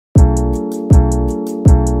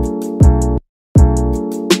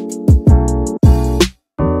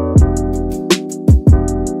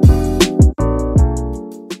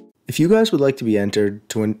If you guys would like to be entered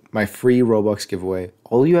to win my free Roblox giveaway,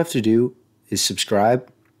 all you have to do is subscribe,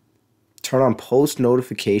 turn on post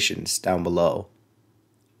notifications down below,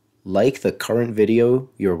 like the current video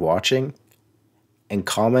you're watching, and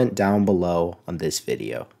comment down below on this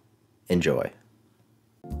video. Enjoy.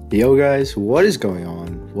 Yo guys, what is going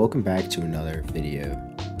on? Welcome back to another video.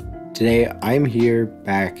 Today I'm here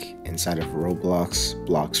back inside of Roblox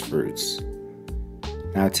Blox Fruits.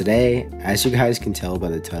 Now today, as you guys can tell by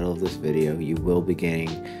the title of this video, you will be getting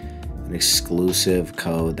an exclusive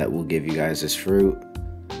code that will give you guys this fruit.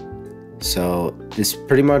 So this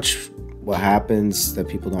pretty much what happens that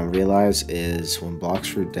people don't realize is when Blox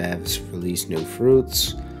Fruit devs release new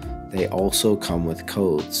fruits, they also come with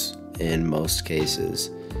codes in most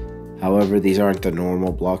cases. However, these aren't the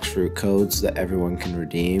normal Blox Fruit codes that everyone can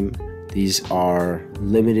redeem. These are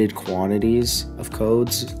limited quantities of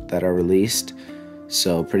codes that are released.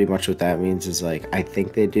 So pretty much what that means is, like, I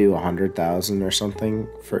think they do 100,000 or something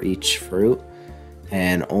for each fruit,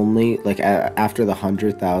 and only like after the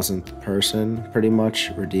 100,000th person pretty much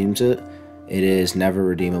redeems it, it is never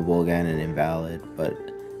redeemable again and invalid. But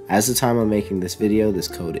as the time I'm making this video, this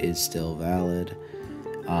code is still valid.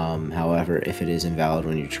 However, if it is invalid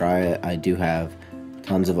when you try it, I do have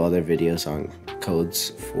tons of other videos on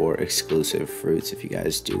codes for exclusive fruits if you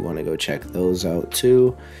guys do want to go check those out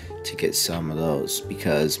too, to get some of those,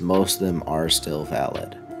 because most of them are still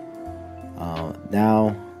valid.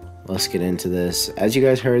 Now let's get into this. As you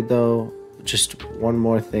guys heard though, just one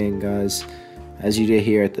more thing guys, as you did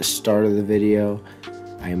hear at the start of the video,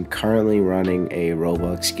 I am currently running a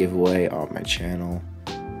Robux giveaway on my channel.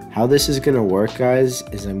 How this is gonna work guys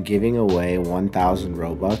is I'm giving away 1,000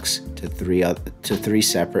 Robux to three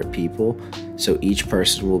separate people, so each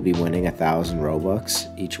person will be winning 1,000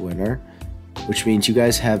 Robux, each winner, which means you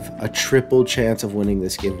guys have a triple chance of winning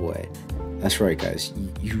this giveaway. That's right guys,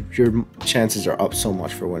 your chances are up so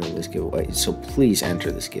much for winning this giveaway, so please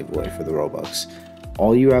enter this giveaway for the Robux.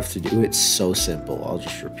 All you have to do, it's so simple, I'll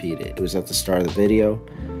just repeat it. It was at the start of the video.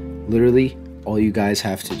 Literally, all you guys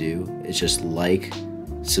have to do is just like,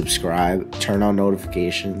 subscribe, turn on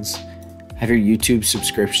notifications, have your YouTube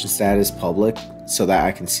subscription status public so that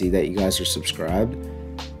I can see that you guys are subscribed,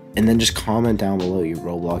 and then just comment down below your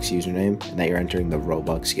Roblox username and that you're entering the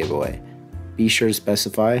Robux giveaway. Be sure to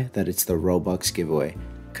specify that it's the Robux giveaway,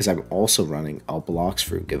 because I'm also running a Blox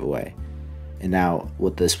Fruit giveaway. And now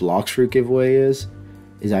what this Blox Fruit giveaway is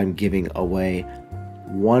I'm giving away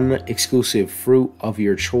one exclusive fruit of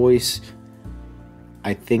your choice.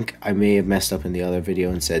 I think I may have messed up in the other video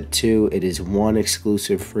and said 2. It is one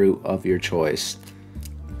exclusive fruit of your choice.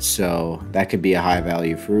 So that could be a high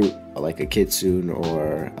value fruit like a kitsune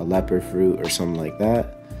or a leopard fruit or something like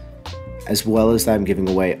that. As well as that, I'm giving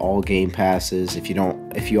away all game passes. If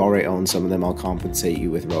you already own some of them, I'll compensate you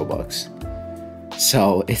with Robux.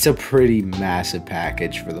 So it's a pretty massive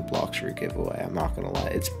package for the Blox Fruit giveaway. I'm not gonna lie,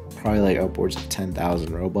 it's probably like upwards of 10,000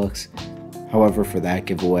 Robux. However, for that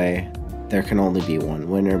giveaway, there can only be one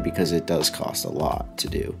winner because it does cost a lot to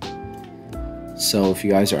do. So if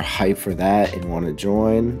you guys are hyped for that and want to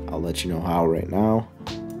join, I'll let you know how right now.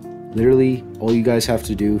 Literally, all you guys have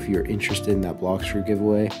to do if you're interested in that Blox Fruit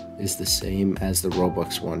giveaway is the same as the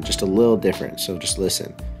Robux one, just a little different. So just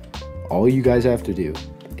listen. All you guys have to do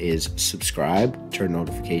is subscribe, turn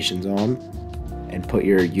notifications on, and put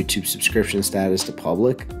your YouTube subscription status to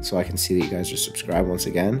public so I can see that you guys are subscribed once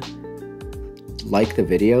again. Like the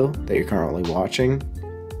video that you're currently watching,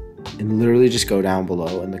 and literally just go down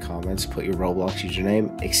below in the comments, put your Roblox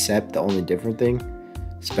username, except the only different thing,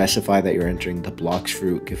 specify that you're entering the Blox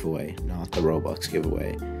Fruit giveaway, not the Robux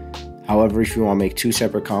giveaway. However, if you want to make 2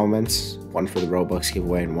 separate comments, one for the Robux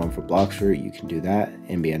giveaway and one for Blox Fruit, you can do that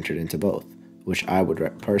and be entered into both, which I would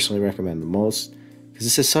personally recommend the most, because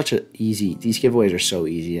this is such a easy, these giveaways are so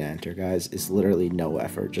easy to enter guys. It's literally no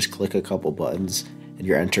effort. Just click a couple buttons and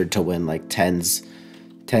you're entered to win like tens,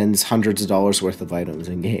 hundreds of dollars worth of items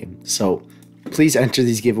in game. So please enter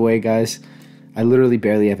these giveaway guys. I literally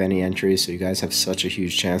barely have any entries, so you guys have such a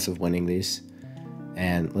huge chance of winning these.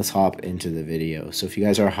 And let's hop into the video. So if you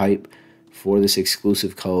guys are hype for this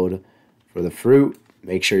exclusive code for the fruit,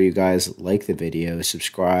 make sure you guys like the video,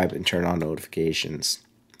 subscribe, and turn on notifications.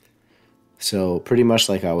 So pretty much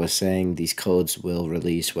like I was saying, these codes will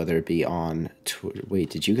release whether it be on Twitter. Wait,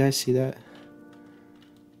 did you guys see that?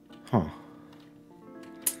 Huh.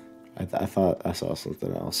 I thought I saw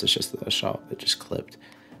something else. It's just a shop. It just clipped.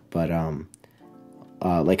 But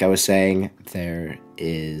like I was saying, there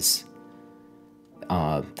is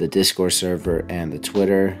the Discord server and the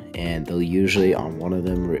Twitter, and they'll usually on one of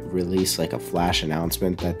them release like a flash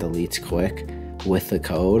announcement that deletes quick with the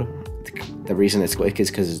code. The reason it's quick is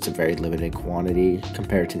because it's a very limited quantity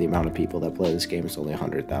compared to the amount of people that play this game. It's only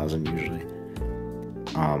 100,000 usually.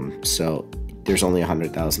 So there's only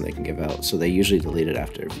 100,000 they can give out. So they usually delete it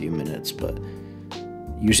after a few minutes, but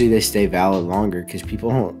usually they stay valid longer because people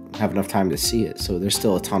don't have enough time to see it. So there's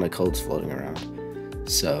still a ton of codes floating around.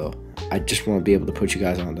 So I just want to be able to put you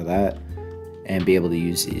guys onto that and be able to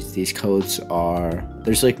use these. These codes are,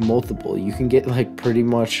 there's like multiple. You can get like pretty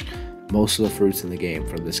much most of the fruits in the game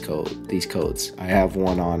from these codes. I have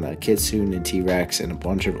one on Kitsune and T-Rex and a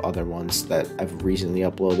bunch of other ones that I've recently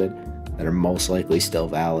uploaded that are most likely still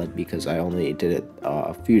valid because I only did it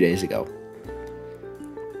a few days ago.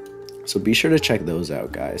 So be sure to check those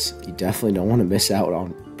out, guys. You definitely don't want to miss out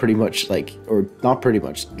on pretty much or not pretty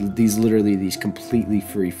much, these completely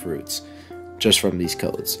free fruits just from these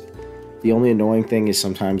codes. The only annoying thing is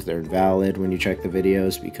sometimes they're invalid when you check the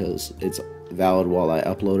videos because it's valid while I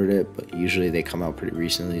uploaded it, but usually they come out pretty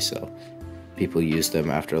recently, so people use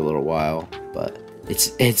them after a little while. But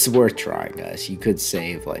it's worth trying, guys. You could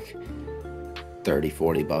save like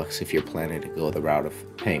 30-40 bucks if you're planning to go the route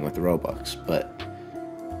of paying with the Robux. But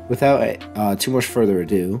without too much further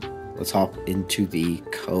ado, let's hop into the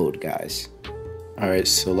code, guys. Alright,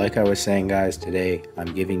 so like I was saying, guys, today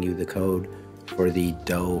I'm giving you the code for the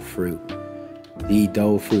dough fruit. The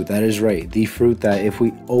dough fruit, that is right, the fruit that if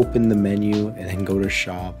we open the menu and then go to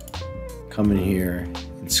shop, come in here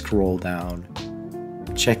and scroll down,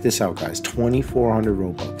 check this out, guys. 2,400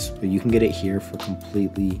 Robux, but you can get it here for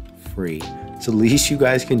completely free. So the least you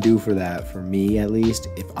guys can do for that, for me at least,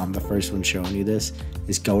 if I'm the first one showing you this,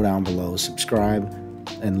 is go down below, subscribe,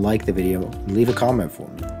 and like the video, and leave a comment for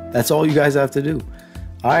me. That's all you guys have to do.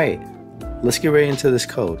 Alright, let's get right into this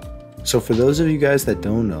code. So for those of you guys that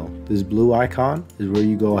don't know, this blue icon is where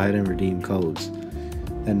you go ahead and redeem codes.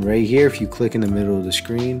 And right here, if you click in the middle of the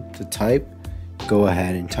screen to type, go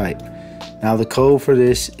ahead and type. Now the code for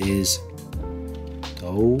this is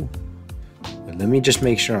dough. But let me just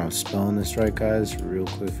make sure I'm spelling this right, guys, real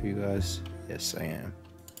quick for you guys. Yes, I am.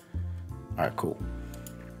 Alright, cool.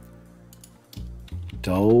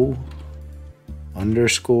 Dough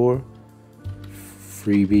underscore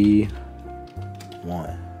freebie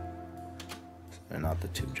 1. Not the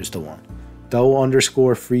 2, just the 1. Dough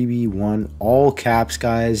underscore freebie 1, all caps,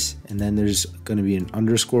 guys, and then there's going to be an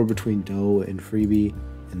underscore between dough and freebie,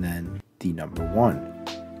 and then the number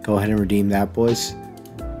 1. Go ahead and redeem that, boys,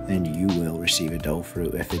 and you will receive a dough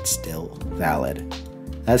fruit if it's still valid.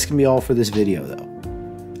 That's going to be all for this video,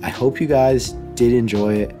 though. I hope you guys did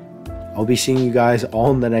enjoy it. I'll be seeing you guys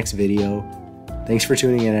all in the next video. Thanks for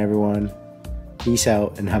tuning in, everyone. Peace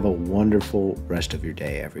out, and have a wonderful rest of your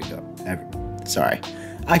day, Sorry,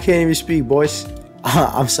 I can't even speak, boys.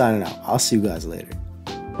 I'm signing out. I'll see you guys later.